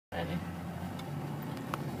Oh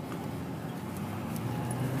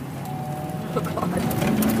God.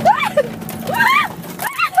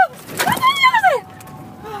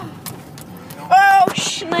 Oh,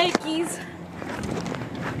 shnikes.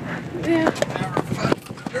 Yeah. Never fuck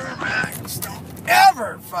with the Duramax. Don't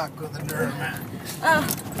ever fuck with the Duramax.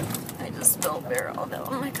 I just spilled beer all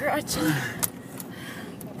down my crotch.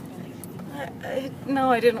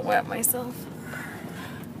 No, I didn't wet myself.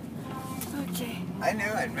 Okay. I knew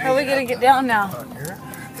I'd make it. How are we gonna get down now?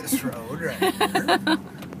 This road right here.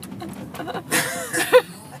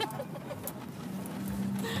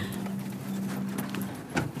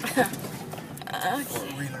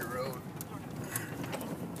 Four-wheeler road.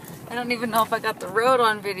 I don't even know if I got the road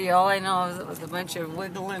on video. All I know is it was a bunch of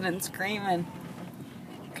wiggling and screaming.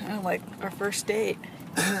 Kind of like our first date.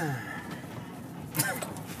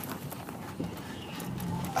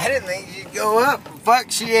 I didn't think she'd go up. Fuck,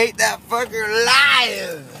 she ate that fucker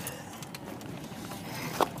alive.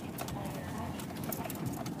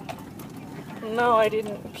 No, I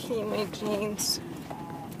didn't pee my jeans.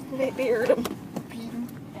 I beard them.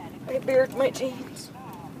 I beard my jeans.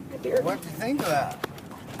 I beard What'd you think of that?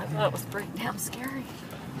 I thought it was pretty damn scary.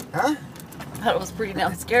 Huh? I thought it was pretty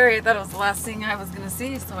damn scary. I thought it was the last thing I was going to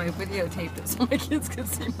see, so I videotaped it so my kids could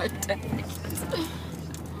see my tank.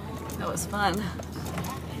 That was fun.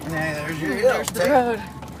 Hey, there's your There's the road.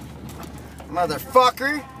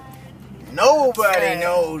 Motherfucker. Nobody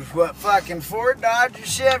knows what fucking Ford, Dodge, or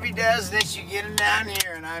Chevy does unless you get them down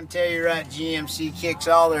here. And I'm telling you right, GMC kicks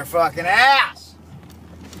all their fucking ass.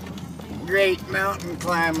 Great mountain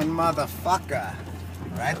climbing motherfucker.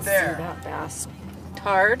 Right there. See that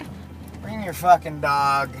bastard. Bring your fucking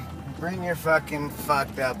dog. Bring your fucking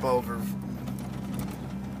fucked up over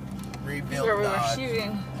rebuilt Where we dog. were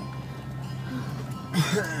shooting.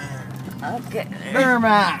 Okay.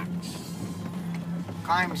 Duramax.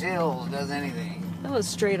 Climbs hills, does anything. That was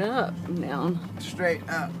straight up and down. Straight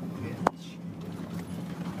up, bitch.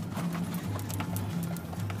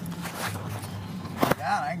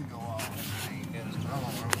 God, I can go all this thing.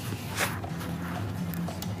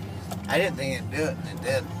 I didn't think it'd do it, and it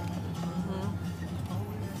did.